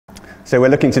So we're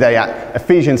looking today at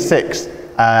Ephesians 6,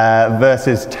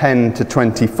 verses 10 to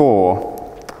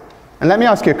 24. And let me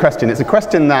ask you a question. It's a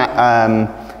question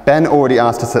that Ben already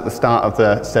asked us at the start of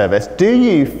the service. Do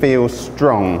you feel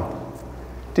strong?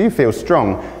 Do you feel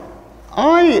strong?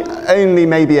 I only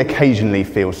maybe occasionally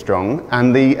feel strong,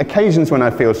 and the occasions when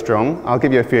I feel strong, I'll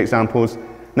give you a few examples.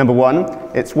 Number one,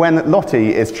 it's when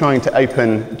Lottie is trying to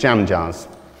open jam jars.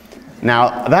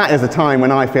 Now, that is a time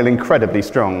when I feel incredibly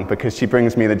strong because she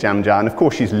brings me the jam jar, and of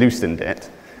course she's loosened it,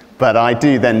 but I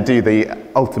do then do the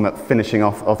ultimate finishing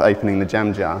off of opening the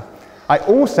jam jar. I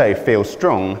also feel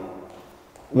strong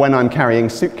when I'm carrying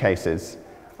suitcases.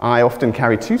 I often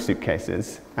carry 2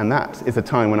 suitcases, and that is a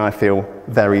time when I feel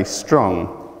very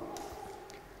strong.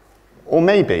 Or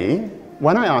maybe,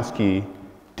 when I ask you,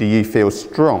 do you feel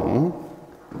strong,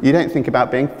 you don't think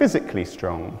about being physically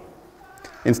strong.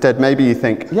 Instead, maybe you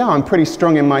think, yeah, I'm pretty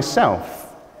strong in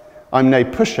myself. I'm no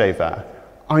pushover.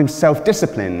 I'm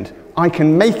self-disciplined. I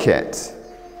can make it.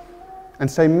 And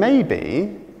so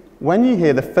maybe, when you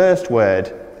hear the first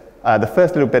word, the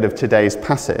first little bit of today's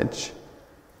passage,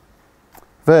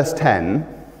 verse 10,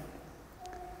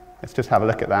 let's just have a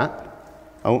look at that.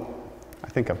 Oh, I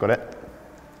think I've got it.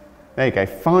 There you go.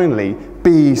 Finally,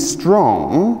 be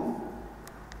strong.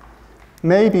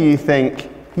 Maybe you think,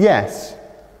 yes,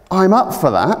 I'm up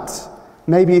for that.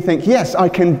 Maybe you think, yes, I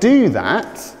can do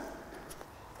that.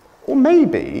 Or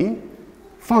maybe,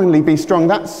 finally be strong,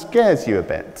 that scares you a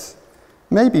bit.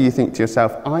 Maybe you think to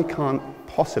yourself, I can't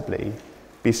possibly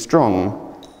be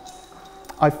strong.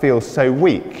 I feel so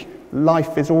weak.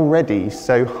 Life is already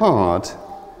so hard.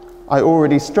 I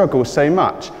already struggle so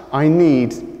much. I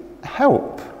need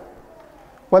help.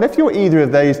 Well, if you're either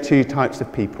of those 2 types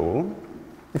of people,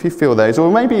 if you feel those,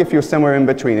 or maybe if you're somewhere in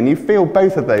between and you feel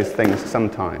both of those things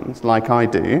sometimes, like I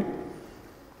do,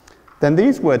 then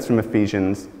these words from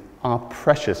Ephesians are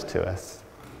precious to us.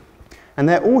 And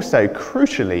they're also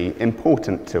crucially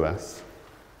important to us.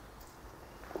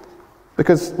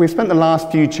 Because we've spent the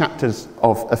last few chapters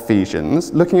of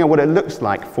Ephesians looking at what it looks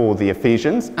like for the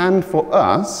Ephesians and for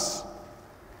us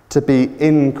to be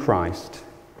in Christ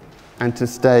and to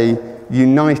stay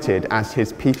united as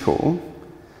his people.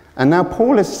 And now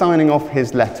Paul is signing off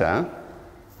his letter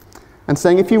and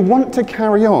saying, if you want to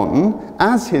carry on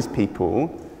as his people,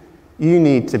 you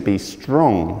need to be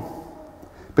strong.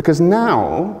 Because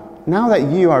now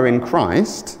that you are in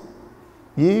Christ,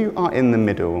 you are in the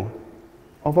middle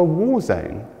of a war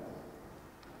zone.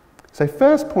 So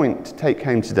first point to take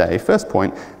home today, first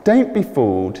point, don't be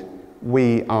fooled,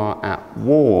 we are at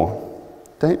war.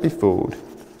 Don't be fooled,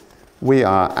 we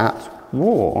are at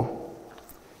war.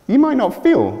 You might not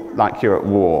feel like you're at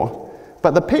war,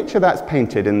 but the picture that's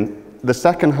painted in the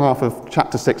second half of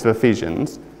chapter 6 of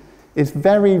Ephesians is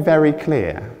very, very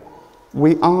clear.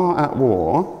 We are at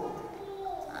war,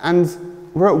 and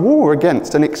we're at war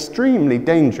against an extremely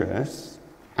dangerous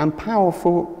and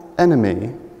powerful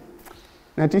enemy.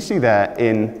 Now, do you see there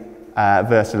in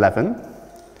verse 11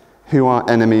 who our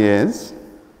enemy is?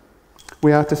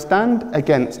 We are to stand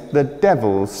against the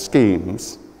devil's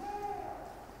schemes.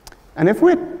 And if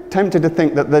we're tempted to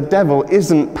think that the devil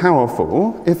isn't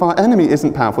powerful, if our enemy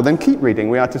isn't powerful, then keep reading.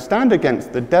 We are to stand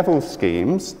against the devil's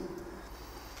schemes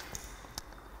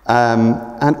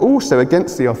and also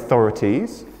against the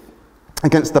authorities,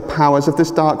 against the powers of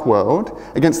this dark world,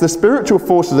 against the spiritual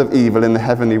forces of evil in the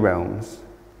heavenly realms.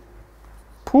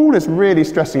 Paul is really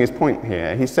stressing his point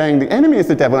here. He's saying the enemy is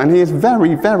the devil, and he is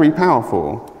very, very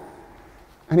powerful.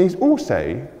 And he's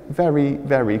also very,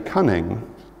 very cunning.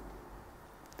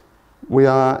 We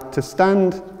are to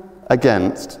stand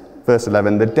against, verse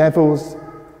 11, the devil's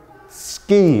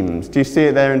schemes. Do you see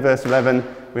it there in verse 11?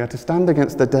 We are to stand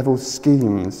against the devil's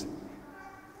schemes.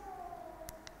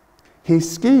 He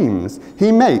schemes.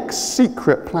 He makes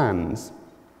secret plans.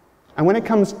 And when it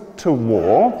comes to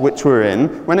war, which we're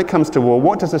in, when it comes to war,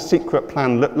 what does a secret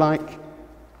plan look like?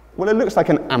 Well, it looks like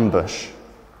an ambush.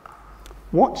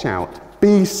 Watch out.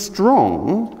 Be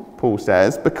strong, Paul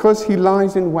says, because he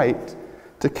lies in wait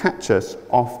to catch us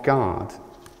off guard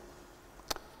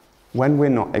when we're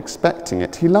not expecting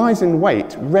it. He lies in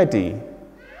wait, ready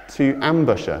to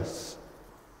ambush us.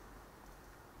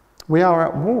 We are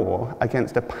at war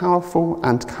against a powerful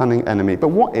and cunning enemy. But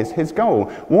what is his goal?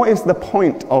 What is the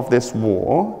point of this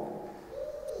war?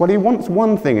 Well, he wants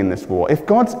one thing in this war. If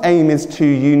God's aim is to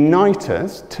unite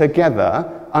us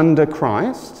together under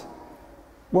Christ,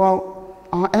 well,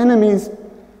 our enemy's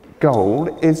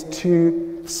goal is to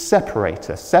separate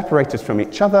us from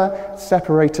each other,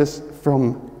 separate us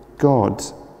from God.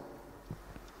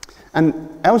 And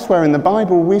elsewhere in the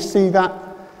Bible, we see that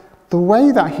the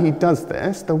way that he does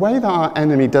this, the way that our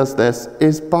enemy does this,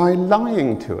 is by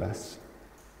lying to us.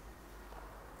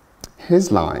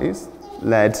 His lies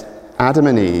led Adam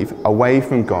and Eve away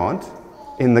from God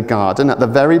in the garden at the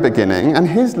very beginning, and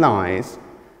his lies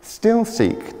still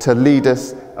seek to lead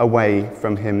us away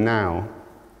from him now.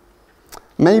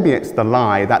 Maybe it's the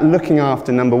lie that looking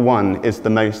after number one is the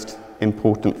most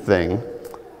important thing.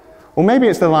 Or maybe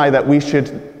it's the lie that we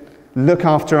should look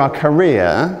after our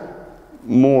career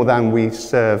more than we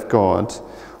serve God.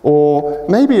 Or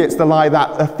maybe it's the lie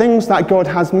that the things that God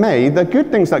has made, the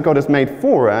good things that God has made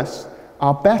for us,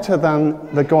 are better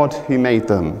than the God who made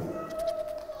them.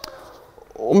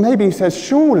 Or maybe he says,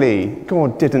 surely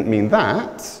God didn't mean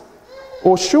that.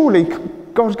 Or surely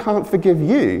God can't forgive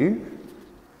you.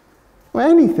 Or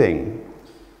anything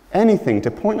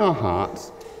to point our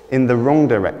hearts in the wrong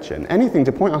direction, anything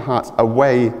to point our hearts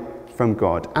away from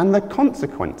God. And the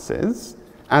consequences,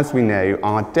 as we know,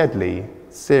 are deadly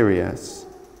serious.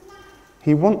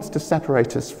 He wants to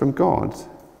separate us from God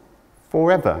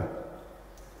forever,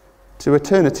 to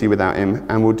eternity without him,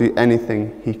 and will do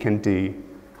anything he can do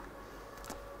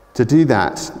to do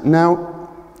that. Now,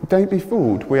 don't be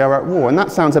fooled, we are at war. And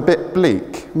that sounds a bit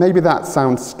bleak. Maybe that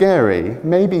sounds scary.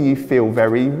 Maybe you feel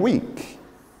very weak.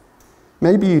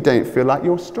 Maybe you don't feel like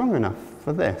you're strong enough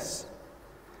for this.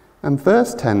 And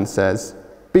verse 10 says,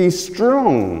 be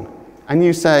strong. And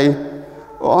you say,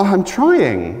 oh, I'm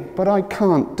trying, but I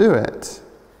can't do it.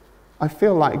 I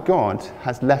feel like God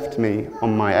has left me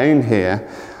on my own here.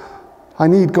 I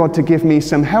need God to give me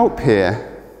some help here.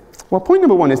 Well, point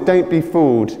number one is don't be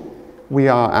fooled. We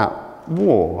are at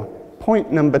war.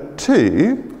 Point number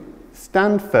two,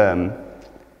 stand firm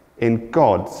in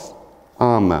God's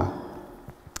armour.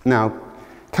 Now,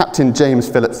 Captain James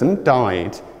Phillipson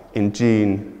died in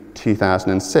June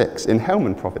 2006 in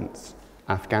Helmand Province,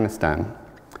 Afghanistan,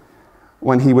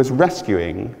 when he was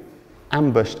rescuing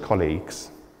ambushed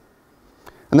colleagues.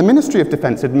 And the Ministry of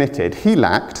Defence admitted he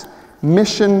lacked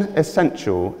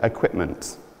mission-essential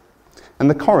equipment. And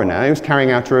the coroner, who was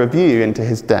carrying out a review into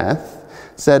his death,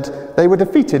 said they were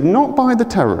defeated not by the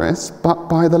terrorists, but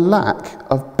by the lack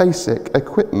of basic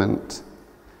equipment.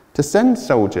 To send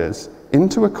soldiers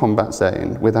into a combat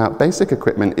zone without basic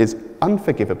equipment is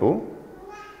unforgivable,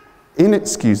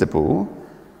 inexcusable,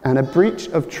 and a breach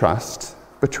of trust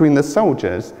between the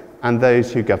soldiers and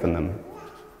those who govern them.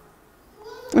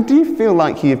 Do you feel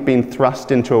like you've been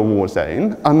thrust into a war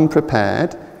zone,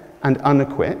 unprepared and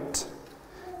unequipped?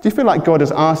 Do you feel like God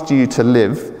has asked you to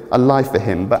live a life for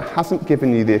him, but hasn't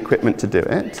given you the equipment to do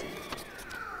it?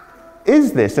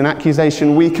 Is this an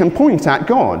accusation we can point at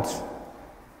God?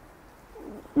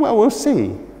 Well, we'll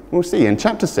see. We'll see in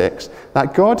chapter 6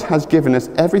 that God has given us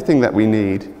everything that we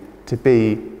need to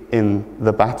be in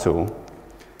the battle.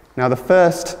 Now, the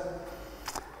first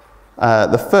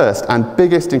and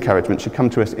biggest encouragement should come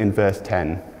to us in verse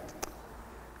 10.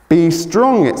 Be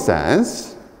strong, it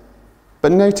says,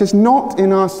 but notice not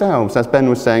in ourselves, as Ben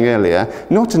was saying earlier,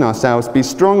 not in ourselves, be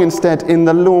strong instead in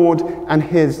the Lord and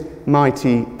his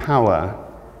mighty power.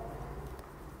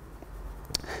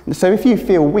 So if you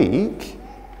feel weak,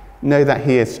 know that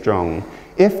he is strong.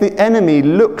 If the enemy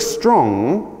looks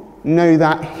strong, know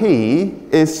that he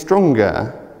is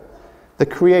stronger. The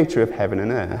creator of heaven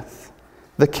and earth,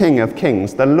 the King of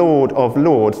kings, the Lord of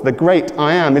lords, the great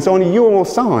I am, is on your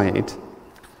side.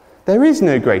 There is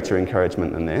no greater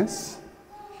encouragement than this.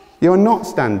 You are not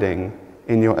standing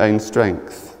in your own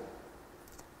strength.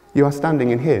 You are standing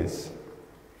in his.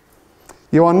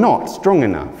 You are not strong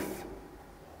enough,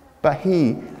 but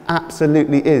he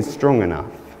absolutely is strong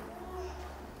enough.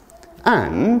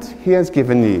 And he has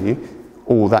given you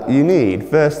all that you need.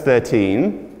 Verse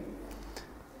 13,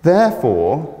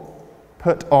 therefore,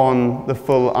 put on the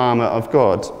full armour of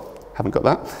God. Haven't got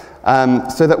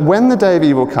that. So that when the day of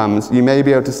evil comes, you may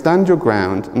be able to stand your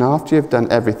ground, and after you have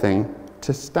done everything,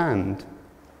 to stand.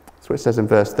 That's what it says in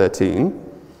verse 13.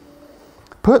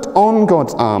 Put on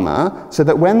God's armour, so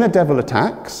that when the devil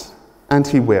attacks, and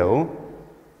he will,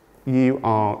 you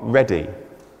are ready.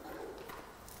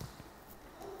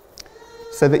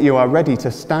 So that you are ready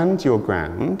to stand your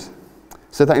ground,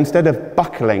 so that instead of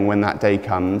buckling when that day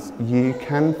comes, you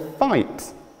can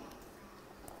fight.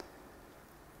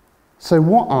 So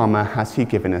what armour has he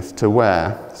given us to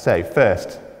wear? So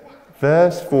first,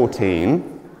 verse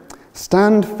 14,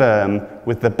 stand firm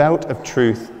with the belt of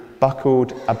truth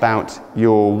buckled about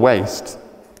your waist.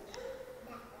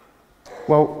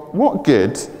 Well, what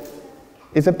good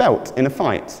is a belt in a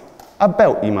fight? A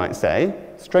belt, you might say.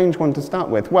 Strange one to start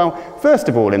with. Well, first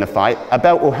of all, in a fight, a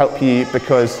belt will help you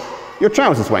because your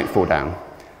trousers won't fall down.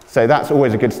 So that's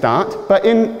always a good start. But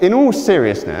in all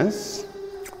seriousness,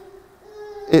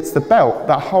 It's the belt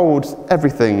that holds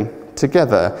everything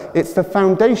together. It's the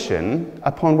foundation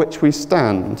upon which we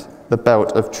stand, the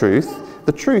belt of truth,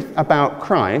 the truth about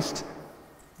Christ,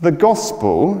 the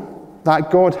gospel that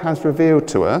God has revealed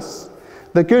to us,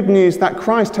 the good news that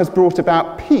Christ has brought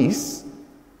about peace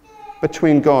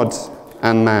between God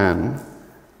and man.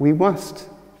 We must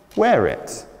wear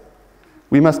it.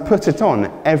 We must put it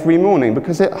on every morning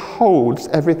because it holds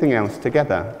everything else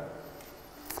together.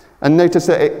 And notice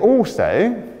that it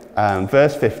also,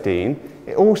 verse 15,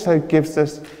 it also gives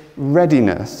us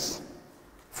readiness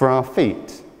for our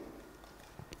feet.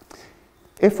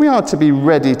 If we are to be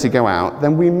ready to go out,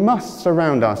 then we must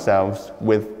surround ourselves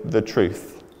with the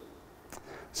truth,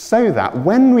 so that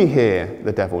when we hear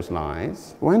the devil's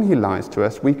lies, when he lies to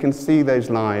us, we can see those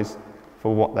lies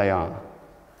for what they are.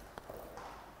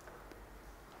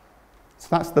 So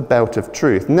that's the belt of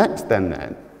truth. Next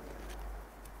then,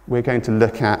 we're going to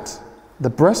look at the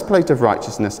breastplate of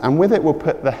righteousness, and with it we'll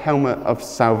put the helmet of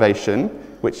salvation,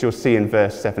 which you'll see in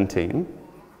verse 17.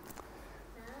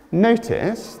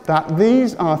 Notice that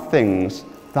these are things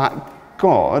that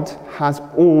God has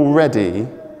already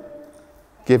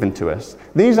given to us.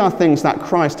 These are things that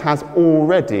Christ has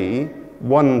already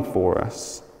won for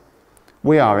us.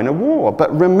 We are in a war,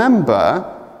 but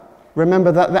remember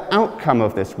that the outcome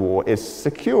of this war is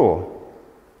secure.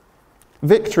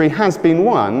 Victory has been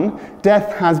won,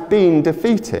 death has been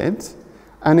defeated,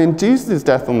 and in Jesus'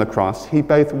 death on the cross, he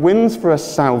both wins for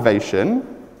us salvation,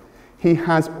 he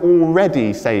has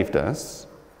already saved us,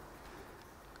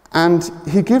 and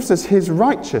he gives us his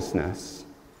righteousness.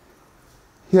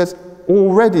 He has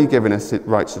already given us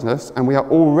righteousness, and we are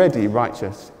already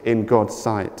righteous in God's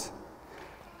sight.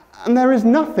 And there is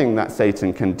nothing that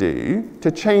Satan can do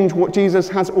to change what Jesus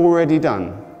has already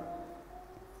done.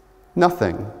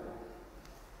 Nothing.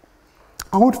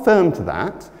 Hold firm to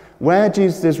that. Wear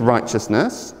Jesus'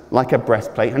 righteousness like a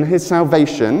breastplate and his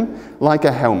salvation like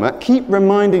a helmet. Keep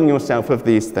reminding yourself of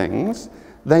these things.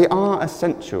 They are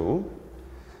essential.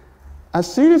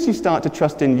 As soon as you start to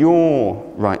trust in your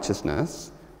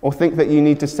righteousness or think that you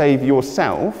need to save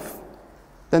yourself,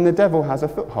 then the devil has a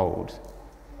foothold.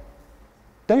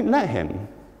 Don't let him.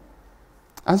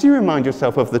 As you remind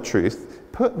yourself of the truth,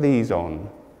 put these on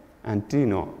and do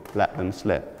not let them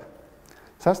slip.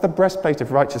 So that's the breastplate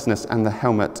of righteousness and the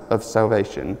helmet of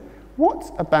salvation.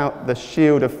 What about the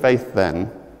shield of faith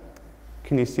then?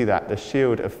 Can you see that? The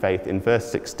shield of faith in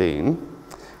verse 16,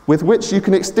 with which you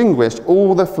can extinguish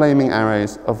all the flaming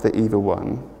arrows of the evil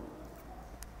one.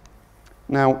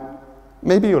 Now,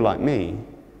 maybe you're like me,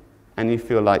 and you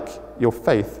feel like your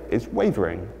faith is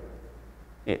wavering.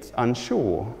 It's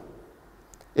unsure.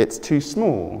 It's too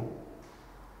small.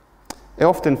 It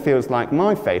often feels like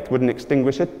my faith wouldn't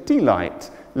extinguish a tea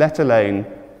light, let alone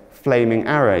flaming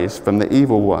arrows from the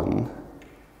evil one.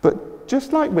 But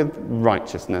just like with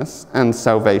righteousness and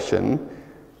salvation,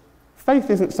 faith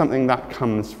isn't something that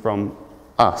comes from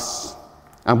us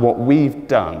and what we've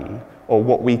done or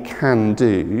what we can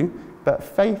do, but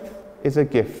faith is a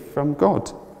gift from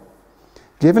God,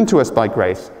 given to us by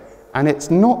grace. And it's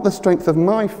not the strength of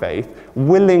my faith,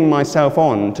 willing myself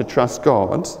on to trust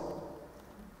God,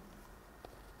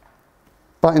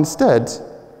 but instead,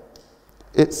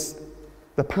 it's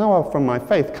the power from my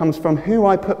faith comes from who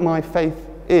I put my faith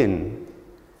in.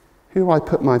 Who I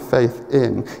put my faith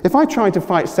in. If I try to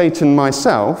fight Satan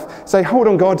myself, say, hold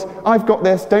on God, I've got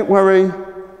this, don't worry,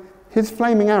 his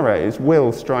flaming arrows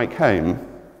will strike home.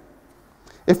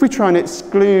 If we try and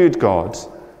exclude God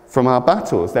from our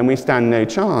battles, then we stand no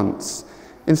chance.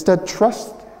 Instead,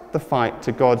 trust the fight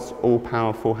to God's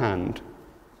all-powerful hand,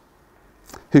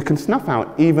 who can snuff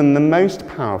out even the most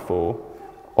powerful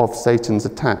of Satan's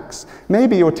attacks.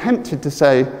 Maybe you're tempted to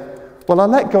say, well, I'll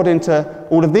let God into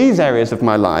all of these areas of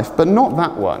my life, but not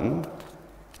that one.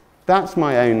 That's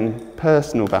my own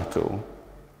personal battle.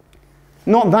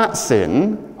 Not that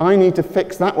sin. I need to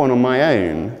fix that one on my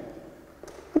own.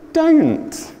 But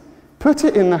don't. Put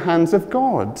it in the hands of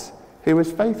God, who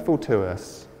is faithful to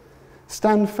us.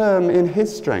 Stand firm in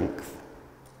his strength.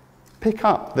 Pick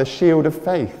up the shield of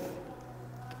faith.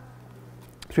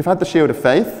 So we've had the shield of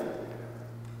faith.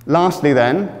 Lastly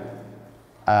then,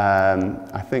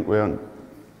 I think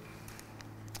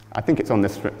it's on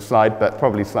this slide, but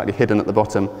probably slightly hidden at the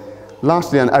bottom.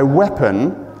 Lastly then, a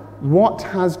weapon. What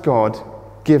has God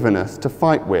given us to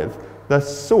fight with? The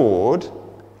sword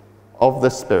of the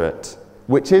Spirit,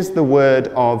 which is the word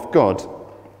of God.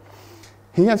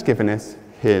 He has given us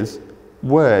his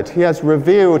word. He has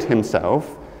revealed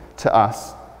himself to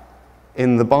us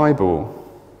in the Bible.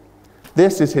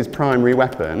 This is his primary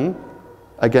weapon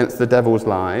against the devil's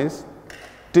lies.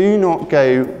 Do not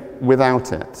go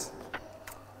without it.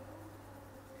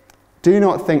 Do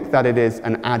not think that it is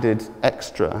an added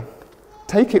extra.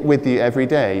 Take it with you every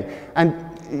day.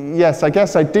 And yes, I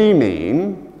guess I do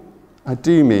mean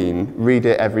read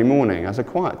it every morning as a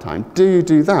quiet time. Do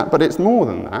that, but it's more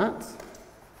than that.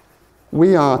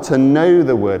 We are to know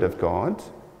the Word of God,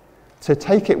 to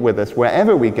take it with us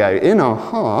wherever we go, in our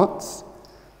hearts.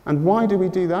 And why do we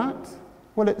do that?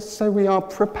 Well, it's so we are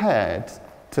prepared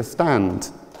to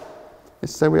stand.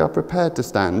 It's so we are prepared to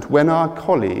stand when our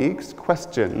colleagues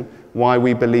question why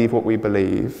we believe what we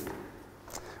believe.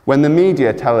 When the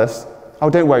media tell us, oh,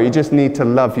 don't worry, you just need to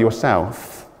love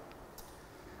yourself.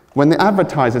 When the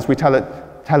advertisers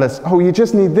tell us, oh, you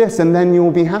just need this and then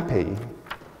you'll be happy.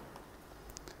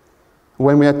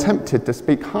 When we are tempted to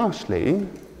speak harshly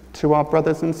to our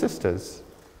brothers and sisters.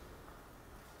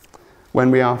 When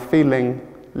we are feeling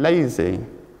lazy.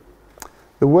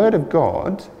 The Word of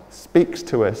God speaks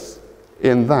to us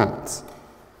in that.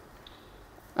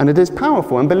 And it is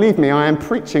powerful, and believe me, I am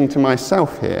preaching to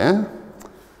myself here.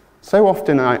 So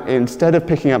often, instead of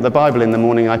picking up the Bible in the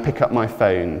morning, I pick up my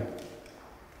phone.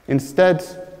 Instead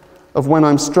of when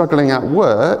I'm struggling at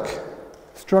work,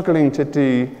 struggling to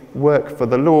do work for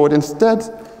the Lord, instead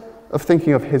of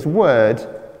thinking of His Word,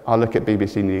 I'll look at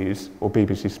BBC News or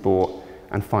BBC Sport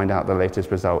and find out the latest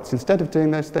results. Instead of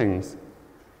doing those things,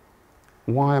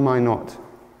 why am I not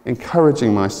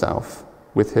encouraging myself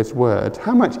with His Word?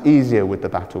 How much easier would the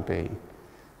battle be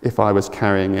if I was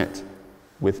carrying it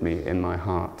with me in my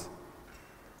heart?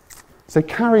 So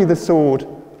carry the sword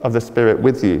of the Spirit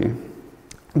with you.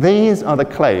 These are the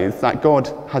clothes that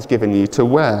God has given you to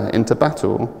wear into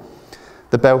battle.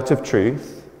 The belt of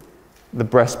truth, the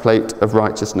breastplate of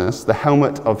righteousness, the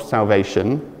helmet of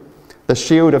salvation, the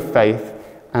shield of faith,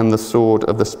 and the sword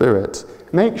of the Spirit.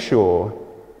 Make sure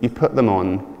you put them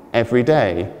on every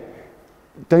day.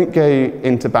 Don't go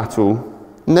into battle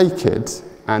naked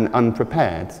and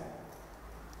unprepared.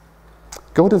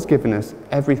 God has given us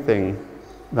everything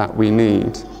that we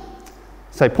need.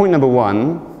 So point number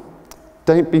 1,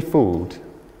 don't be fooled.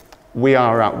 We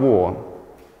are at war.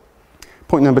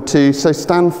 Point number 2, so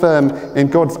stand firm in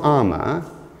God's armour.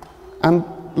 And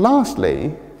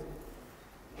lastly,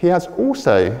 He has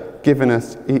also given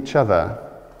us each other.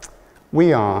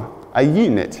 We are a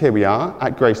unit. Here we are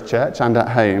at Grace Church and at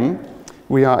home.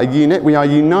 We are a unit. We are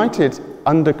united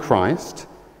under Christ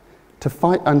to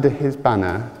fight under His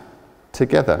banner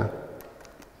together.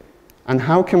 And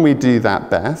how can we do that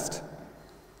best?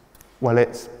 Well,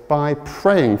 it's by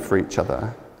praying for each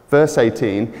other. Verse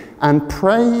 18, and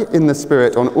pray in the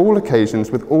Spirit on all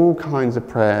occasions with all kinds of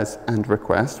prayers and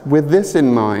requests. With this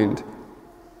in mind,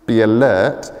 be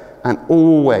alert and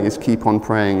always keep on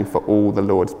praying for all the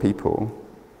Lord's people.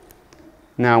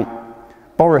 Now,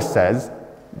 Boris says,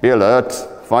 be alert,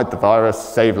 fight the virus,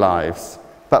 save lives.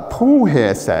 But Paul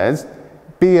here says,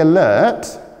 be alert,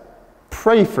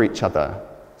 pray for each other,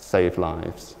 save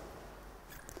lives.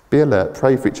 Be alert,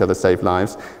 pray for each other, save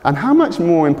lives. And how much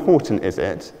more important is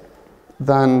it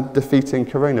than defeating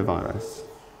coronavirus?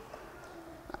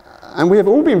 And we have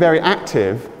all been very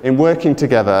active in working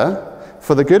together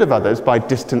for the good of others by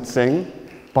distancing,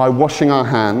 by washing our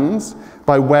hands,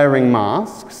 by wearing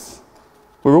masks.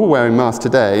 We're all wearing masks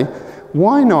today.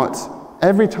 Why not,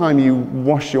 every time you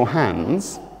wash your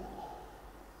hands,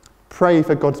 pray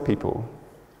for God's people?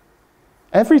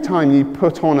 Every time you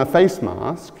put on a face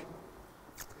mask,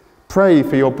 pray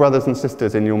for your brothers and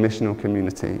sisters in your missional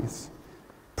communities.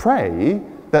 Pray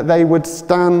that they would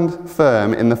stand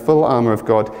firm in the full armour of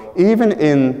God, even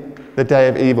in the day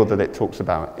of evil that it talks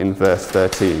about in verse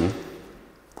 13.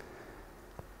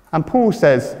 And Paul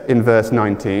says in verse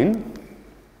 19,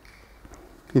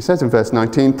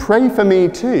 pray for me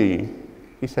too.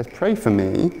 He says, pray for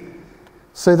me,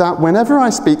 so that whenever I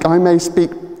speak, I may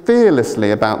speak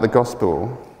fearlessly about the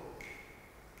gospel.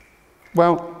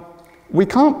 Well, we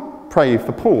can't pray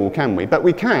for Paul, can we? But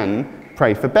we can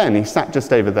pray for Ben. He sat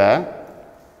just over there.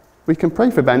 We can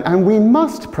pray for Ben, and we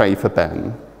must pray for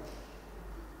Ben.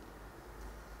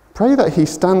 Pray that he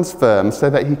stands firm so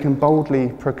that he can boldly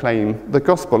proclaim the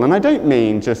gospel. And I don't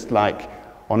mean just like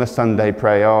on a Sunday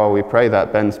pray, oh, we pray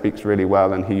that Ben speaks really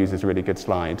well and he uses really good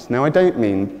slides. No, I don't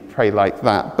mean pray like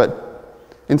that, but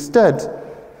instead,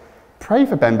 pray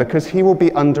for Ben because he will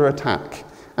be under attack.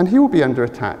 And he will be under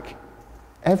attack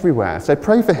everywhere. So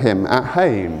pray for him at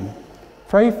home.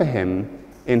 Pray for him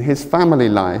in his family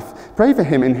life. Pray for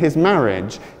him in his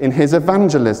marriage, in his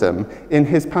evangelism, in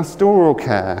his pastoral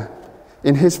care,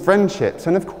 in his friendships,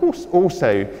 and of course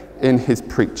also in his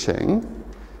preaching.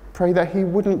 Pray that he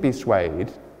wouldn't be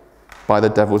swayed by the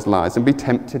devil's lies and be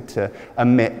tempted to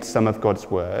omit some of God's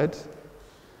word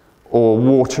or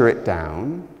water it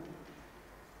down.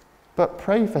 but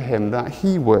pray for him that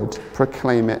he would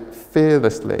proclaim it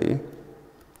fearlessly.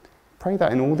 Pray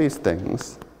that in all these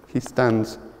things he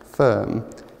stands firm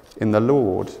in the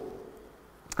Lord.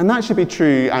 And that should be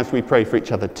true as we pray for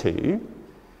each other too.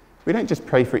 We don't just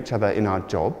pray for each other in our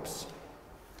jobs.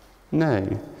 No,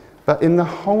 but in the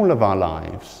whole of our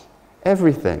lives,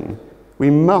 everything, we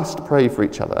must pray for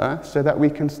each other so that we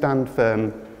can stand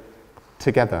firm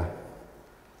together.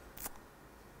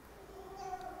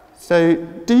 So,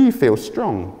 do you feel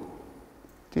strong?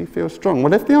 Do you feel strong?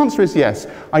 Well, if the answer is yes,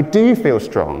 I do feel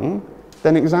strong,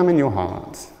 then examine your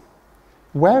heart.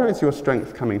 Where is your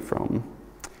strength coming from?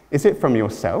 Is it from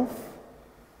yourself?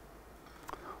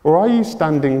 Or are you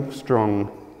standing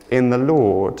strong in the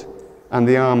Lord and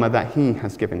the armour that he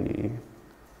has given you?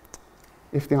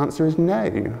 If the answer is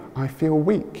no, I feel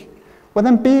weak, well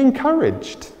then be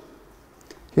encouraged.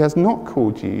 He has not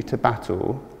called you to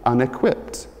battle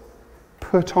unequipped.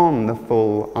 Put on the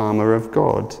full armour of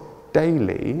God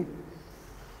daily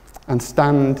and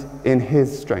stand in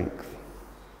his strength.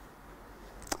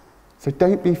 So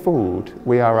don't be fooled,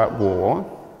 we are at war.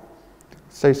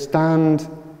 So stand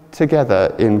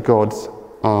together in God's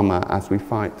armour as we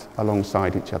fight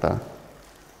alongside each other.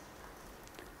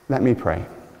 Let me pray.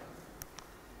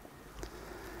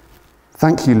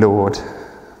 Thank you, Lord,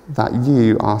 that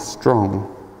you are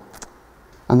strong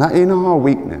and that in our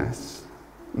weakness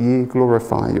you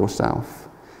glorify yourself.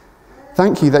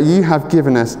 Thank you that you have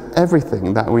given us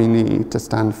everything that we need to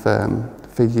stand firm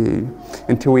for you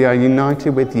until we are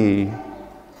united with you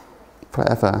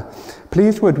forever.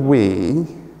 Please would we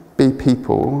be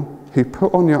people who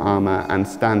put on your armour and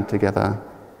stand together.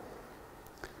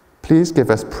 Please give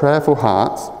us prayerful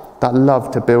hearts that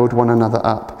love to build one another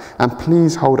up, and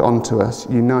please hold on to us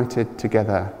united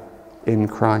together in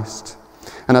Christ.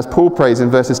 And as Paul prays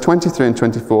in verses 23 and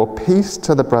 24, peace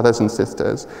to the brothers and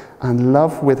sisters and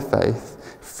love with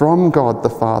faith from God the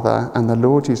Father and the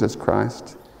Lord Jesus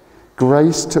Christ.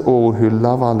 Grace to all who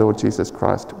love our Lord Jesus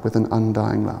Christ with an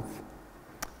undying love.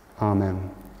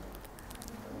 Amen.